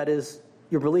Christology, that is,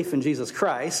 your belief in Jesus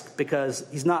Christ, because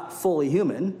he's not fully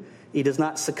human. He does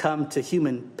not succumb to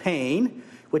human pain,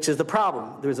 which is the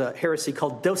problem. There's a heresy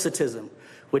called Docetism,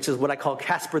 which is what I call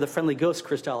Casper the Friendly Ghost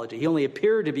Christology. He only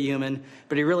appeared to be human,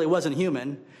 but he really wasn't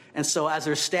human. And so as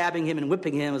they're stabbing him and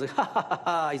whipping him, it's like, ha, ha, ha,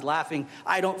 ha, he's laughing.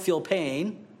 I don't feel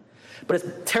pain. But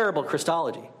it's terrible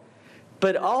Christology.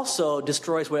 But it also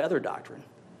destroys what other doctrine?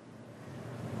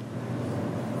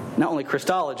 Not only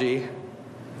Christology,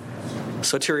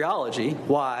 soteriology.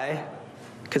 Why?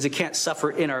 Because he can't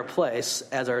suffer in our place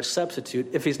as our substitute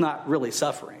if he's not really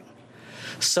suffering.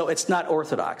 So it's not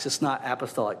orthodox. It's not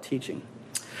apostolic teaching.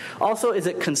 Also, is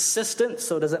it consistent?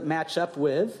 So does it match up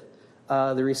with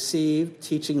the received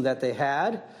teaching that they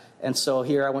had? And so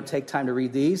here I won't take time to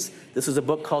read these. This is a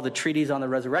book called The Treatise on the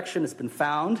Resurrection. It's been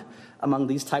found among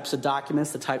these types of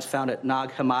documents, the types found at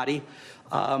Nag Hammadi.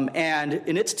 And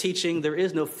in its teaching, there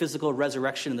is no physical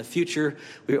resurrection in the future.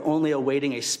 We are only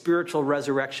awaiting a spiritual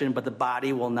resurrection, but the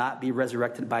body will not be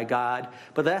resurrected by God.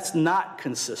 But that's not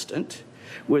consistent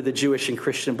with the Jewish and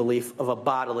Christian belief of a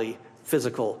bodily,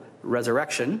 physical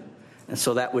resurrection. And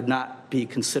so that would not be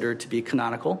considered to be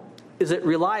canonical. Is it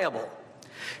reliable?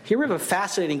 Here we have a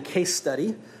fascinating case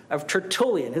study of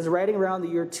Tertullian. His writing around the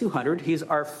year 200. He's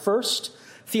our first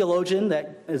theologian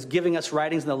that is giving us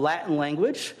writings in the Latin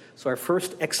language. So our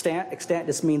first extant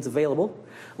just means available,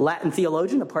 Latin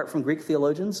theologian, apart from Greek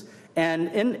theologians. And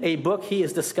in a book, he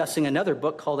is discussing another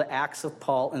book called the Acts of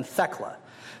Paul and Thecla.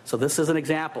 So this is an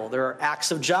example. There are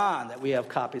Acts of John that we have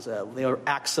copies of. There are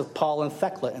Acts of Paul and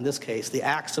Thecla in this case, the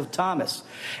Acts of Thomas.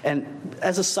 And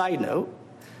as a side note,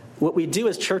 what we do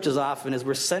as churches often is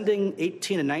we're sending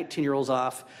 18 and 19-year-olds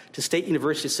off to state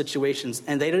university situations,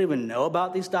 and they don't even know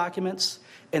about these documents,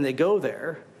 and they go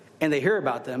there, and they hear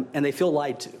about them, and they feel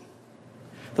lied to.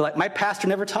 They're like, my pastor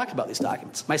never talked about these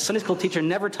documents. My Sunday school teacher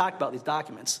never talked about these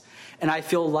documents, and I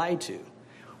feel lied to.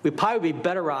 We'd probably be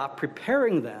better off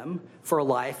preparing them for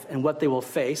life and what they will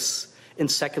face in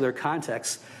secular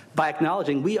contexts by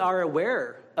acknowledging we are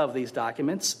aware of these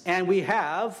documents, and we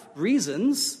have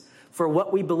reasons for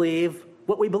what we believe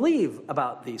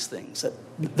about these things.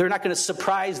 They're not going to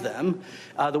surprise them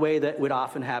the way that would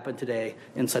often happen today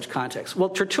in such contexts. Well,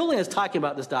 Tertullian is talking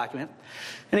about this document,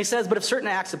 and he says, but if certain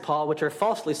acts of Paul, which are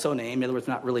falsely so named, in other words,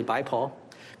 not really by Paul,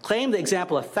 claim the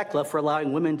example of Thecla for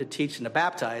allowing women to teach and to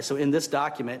baptize. So in this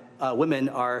document, women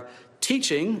are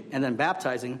teaching and then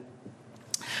baptizing.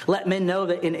 Let men know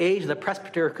that in age the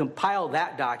presbyter compiled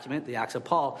that document, the Acts of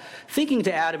Paul, thinking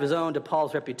to add of his own to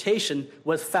Paul's reputation,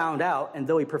 was found out, and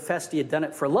though he professed he had done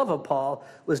it for love of Paul,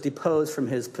 was deposed from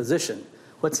his position.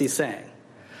 What's he saying?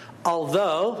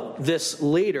 Although this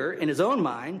leader, in his own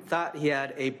mind, thought he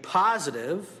had a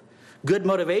positive, good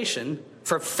motivation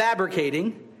for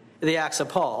fabricating the Acts of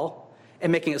Paul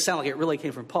and making it sound like it really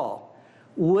came from Paul,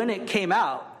 when it came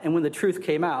out, and when the truth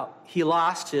came out, he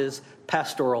lost his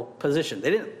pastoral position.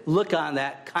 They didn't look on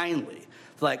that kindly.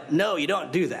 Like, no, you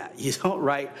don't do that. You don't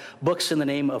write books in the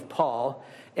name of Paul.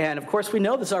 And of course, we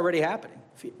know this is already happening.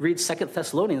 If you read 2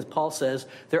 Thessalonians, Paul says,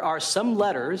 there are some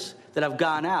letters that have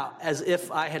gone out as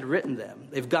if I had written them.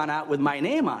 They've gone out with my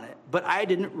name on it, but I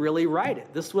didn't really write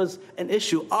it. This was an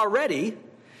issue already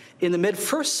in the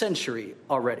mid-first century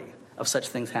already of such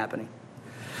things happening.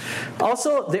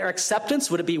 Also, their acceptance,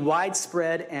 would it be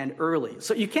widespread and early?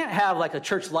 So you can't have like a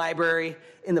church library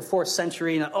in the 4th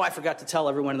century, and, I forgot to tell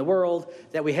everyone in the world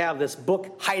that we have this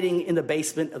book hiding in the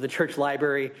basement of the church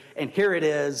library, and here it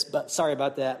is, but sorry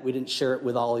about that, we didn't share it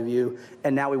with all of you,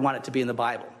 and now we want it to be in the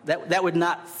Bible. That would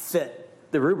not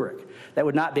fit the rubric. That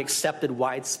would not be accepted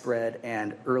widespread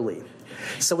and early.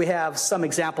 So we have some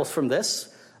examples from this.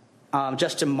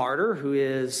 Justin Martyr, who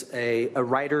is a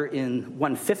writer in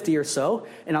 150 or so,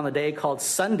 and on the day called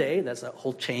Sunday, that's a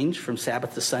whole change from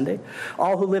Sabbath to Sunday,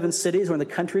 all who live in cities or in the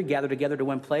country gather together to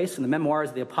one place, and the memoirs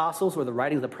of the apostles or the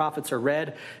writings of the prophets are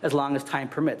read as long as time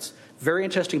permits. Very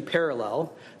interesting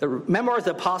parallel. The memoirs of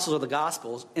the apostles are the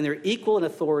Gospels, and they're equal in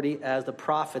authority as the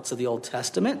prophets of the Old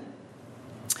Testament.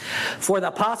 For the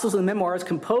apostles and the memoirs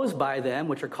composed by them,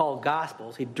 which are called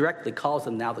Gospels, he directly calls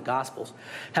them now the Gospels,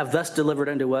 have thus delivered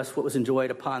unto us what was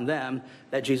enjoyed upon them,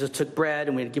 that Jesus took bread,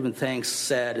 and we had given thanks,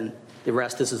 said, and the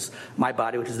rest, this is my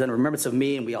body, which is done in remembrance of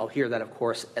me, and we all hear that, of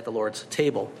course, at the Lord's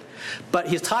table. But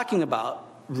he's talking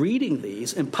about reading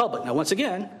these in public. Now, once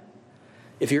again,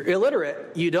 if you're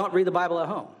illiterate, you don't read the Bible at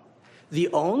home. The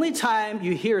only time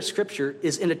you hear Scripture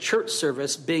is in a church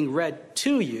service being read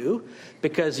to you,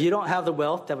 because you don't have the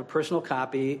wealth to have a personal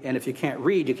copy, and if you can't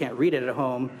read it at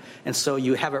home, and so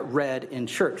you have it read in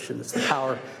church, and it's the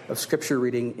power of Scripture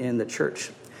reading in the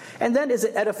church. And then is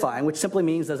it edifying, which simply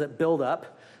means does it build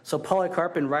up? So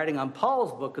Polycarp, in writing on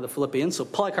Paul's book of the Philippians, so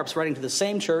Polycarp's writing to the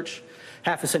same church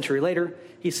half a century later,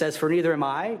 he says, for neither am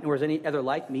I, nor is any other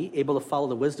like me, able to follow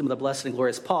the wisdom of the blessed and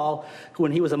glorious Paul, who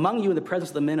when he was among you in the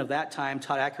presence of the men of that time,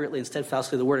 taught accurately and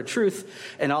steadfastly the word of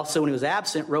truth, and also when he was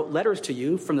absent, wrote letters to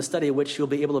you, from the study of which you'll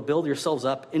be able to build yourselves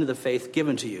up into the faith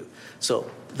given to you. So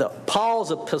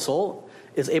Paul's epistle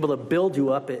is able to build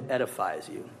you up, it edifies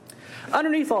you.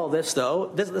 Underneath all this,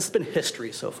 though, this has been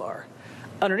history so far.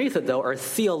 Underneath it, though, are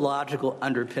theological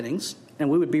underpinnings, and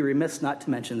we would be remiss not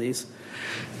to mention these.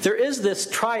 There is this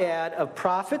triad of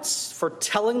prophets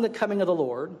foretelling the coming of the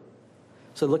Lord,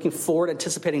 so looking forward,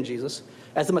 anticipating Jesus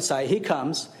as the Messiah. He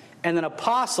comes, and then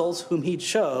apostles whom he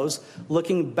chose,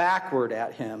 looking backward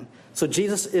at him. So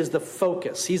Jesus is the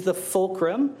focus. He's the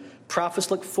fulcrum. Prophets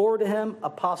look forward to him.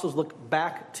 Apostles look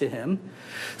back to him.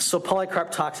 So Polycarp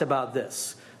talks about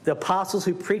this. The apostles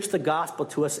who preach the gospel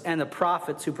to us and the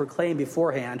prophets who proclaim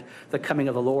beforehand the coming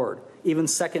of the Lord. Even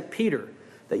 2 Peter,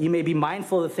 that you may be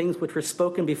mindful of the things which were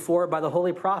spoken before by the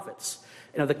holy prophets,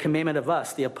 and of the commandment of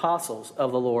us, the apostles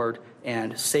of the Lord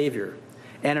and Savior.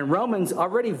 And in Romans,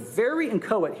 already very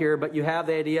inchoate here, but you have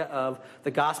the idea of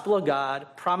the gospel of God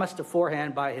promised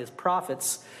beforehand by his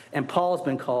prophets, and Paul has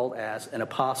been called as an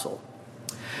apostle.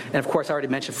 And of course, I already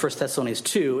mentioned 1 Thessalonians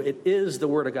 2. It is the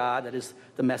word of God that is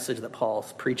the message that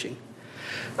Paul's preaching.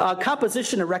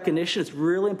 Composition and recognition, it's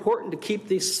really important to keep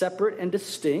these separate and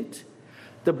distinct.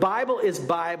 The Bible is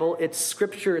Bible, it's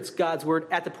Scripture, it's God's word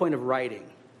at the point of writing.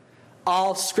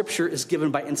 All Scripture is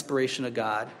given by inspiration of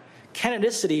God.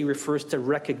 Canonicity refers to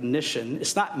recognition.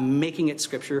 It's not making it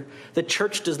Scripture. The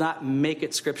church does not make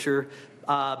it Scripture.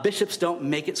 Bishops don't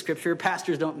make it Scripture.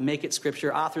 Pastors don't make it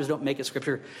Scripture. Authors don't make it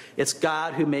Scripture. It's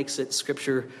God who makes it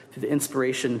Scripture through the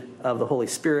inspiration of the Holy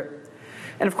Spirit.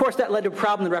 And of course, that led to a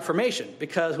problem in the Reformation,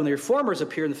 because when the Reformers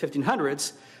appeared in the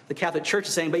 1500s, the Catholic Church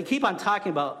is saying, but you keep on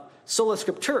talking about sola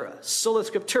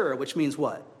scriptura, which means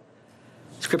what?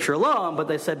 Scripture alone, but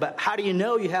they said, but how do you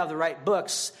know you have the right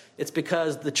books? It's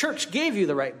because the church gave you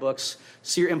the right books,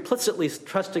 so you're implicitly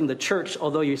trusting the church,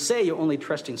 although you say you're only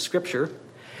trusting Scripture.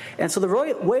 And so the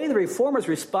way the Reformers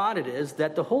responded is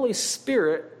that the Holy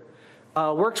Spirit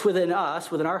works within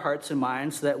us, within our hearts and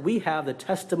minds, so that we have the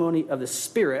testimony of the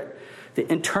Spirit, the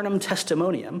internum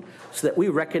testimonium, so that we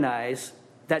recognize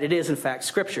that it is, in fact,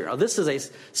 Scripture. Now, this is a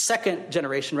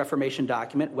second-generation Reformation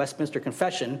document. Westminster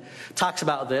Confession talks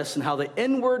about this and how the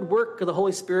inward work of the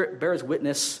Holy Spirit bears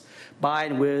witness by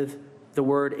and with the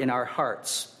Word in our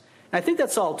hearts. And I think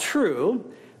that's all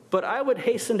true, but I would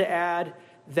hasten to add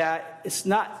that it's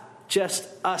not just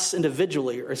us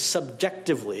individually or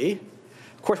subjectively.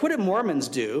 Of course, what did Mormons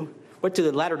do? What do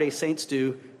the Latter-day Saints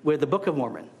do with the Book of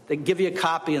Mormon? They give you a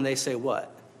copy and they say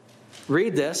what?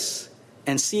 Read this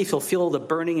and see if you'll feel the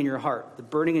burning in your heart, the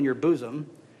burning in your bosom,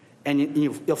 and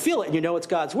you'll feel it and you know it's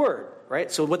God's word,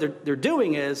 right? So what they're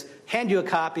doing is hand you a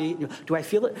copy. Do I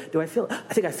feel it? Do I feel it?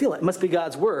 I think I feel it. It must be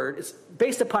God's word. It's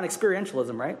based upon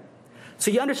experientialism, right? So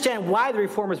you understand why the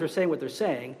reformers were saying what they're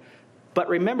saying. But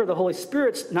remember, the Holy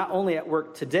Spirit's not only at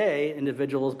work today,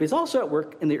 individuals, but he's also at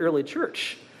work in the early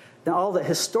church. Now, all the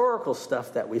historical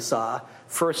stuff that we saw,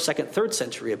 1st, 2nd, 3rd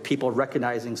century, of people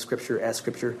recognizing Scripture as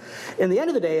Scripture. In the end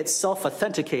of the day, it's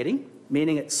self-authenticating,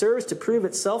 meaning it serves to prove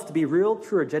itself to be real,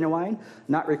 true, or genuine,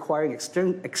 not requiring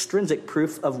extrinsic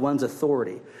proof of one's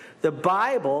authority. The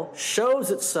Bible shows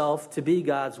itself to be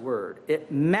God's word.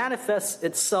 It manifests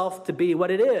itself to be what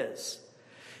it is.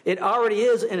 It already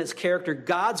is in its character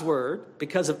God's word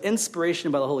because of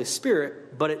inspiration by the Holy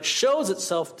Spirit, but it shows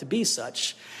itself to be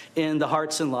such in the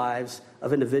hearts and lives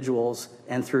of individuals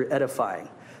and through edifying.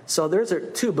 So there's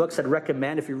 2 books I'd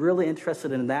recommend if you're really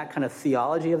interested in that kind of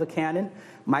theology of the canon.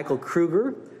 Michael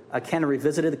Kruger, Canon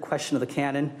Revisited, The Question of the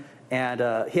Canon, and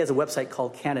he has a website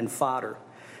called Canon Fodder.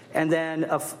 And then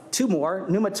 2 more,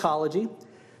 Pneumatology.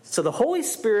 So the Holy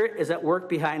Spirit is at work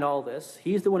behind all this.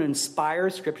 He's the one who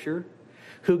inspires Scripture,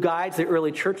 who guides the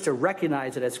early church to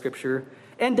recognize it as Scripture,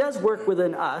 and does work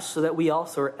within us so that we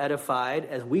also are edified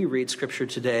as we read Scripture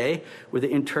today with the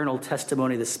internal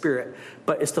testimony of the Spirit.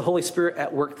 But it's the Holy Spirit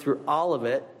at work through all of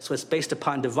it, so it's based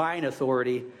upon divine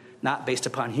authority, not based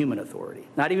upon human authority.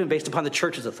 Not even based upon the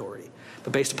church's authority,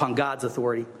 but based upon God's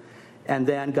authority. And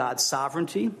then God's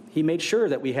sovereignty. He made sure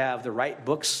that we have the right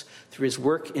books through his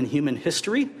work in human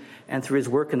history and through his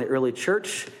work in the early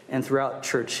church and throughout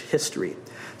church history.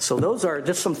 So those are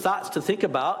just some thoughts to think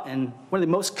about. And one of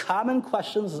the most common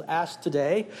questions asked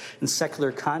today in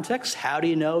secular context, how do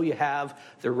you know you have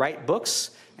the right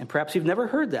books? And perhaps you've never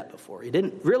heard that before. You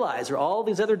didn't realize there are all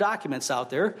these other documents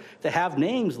out there that have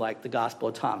names like the Gospel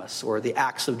of Thomas or the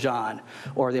Acts of John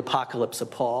or the Apocalypse of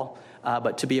Paul.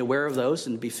 But to be aware of those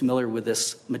and to be familiar with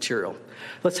this material.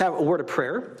 Let's have a word of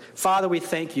prayer. Father, we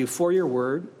thank you for your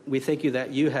word. We thank you that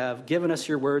you have given us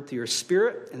your word through your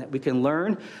Spirit and that we can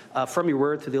learn from your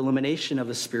word through the illumination of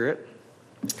the Spirit.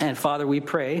 And Father, we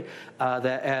pray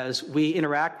that as we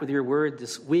interact with your word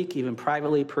this week, even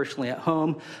privately, personally at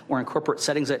home, or in corporate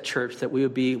settings at church, that we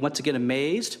would be once again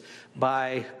amazed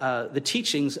by the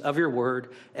teachings of your word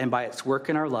and by its work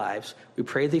in our lives. We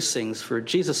pray these things for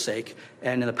Jesus' sake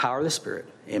and in the power of the Spirit.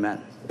 Amen.